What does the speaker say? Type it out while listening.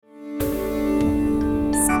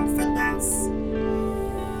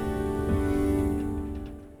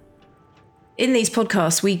In these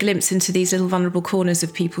podcasts, we glimpse into these little vulnerable corners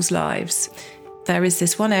of people's lives. There is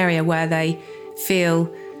this one area where they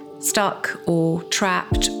feel stuck or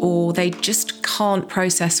trapped, or they just can't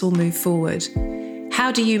process or move forward.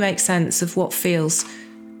 How do you make sense of what feels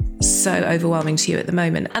so overwhelming to you at the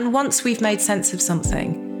moment? And once we've made sense of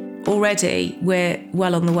something, already we're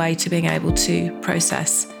well on the way to being able to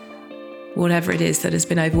process whatever it is that has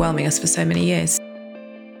been overwhelming us for so many years.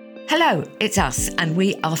 Hello, it's us, and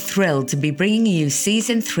we are thrilled to be bringing you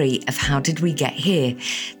Season 3 of How Did We Get Here?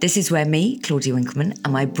 This is where me, Claudia Winkleman,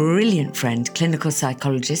 and my brilliant friend, clinical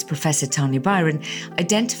psychologist Professor Tanya Byron,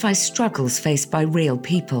 identify struggles faced by real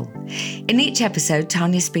people. In each episode,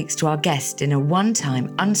 Tanya speaks to our guest in a one-time,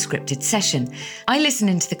 unscripted session. I listen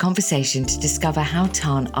into the conversation to discover how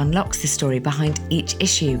Tan unlocks the story behind each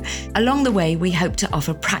issue. Along the way, we hope to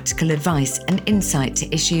offer practical advice and insight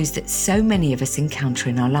to issues that so many of us encounter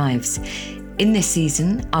in our lives. In this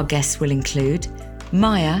season, our guests will include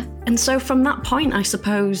Maya. And so from that point, I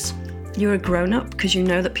suppose you're a grown-up because you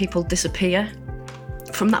know that people disappear.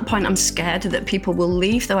 From that point, I'm scared that people will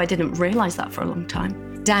leave, though I didn't realise that for a long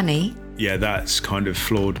time. Danny. Yeah, that's kind of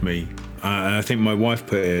floored me. And I think my wife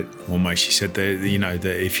put it one way. She said that,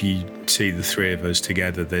 that if you see the three of us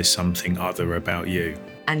together, there's something other about you.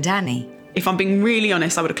 And Annie. If I'm being really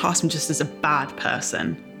honest, I would have classed him just as a bad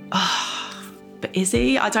person. But is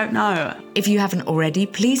he? I don't know. If you haven't already,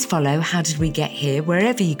 please follow How Did We Get Here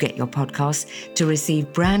wherever you get your podcasts to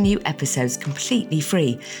receive brand new episodes completely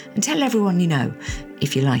free. And tell everyone you know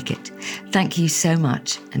if you like it. Thank you so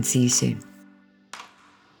much and see you soon.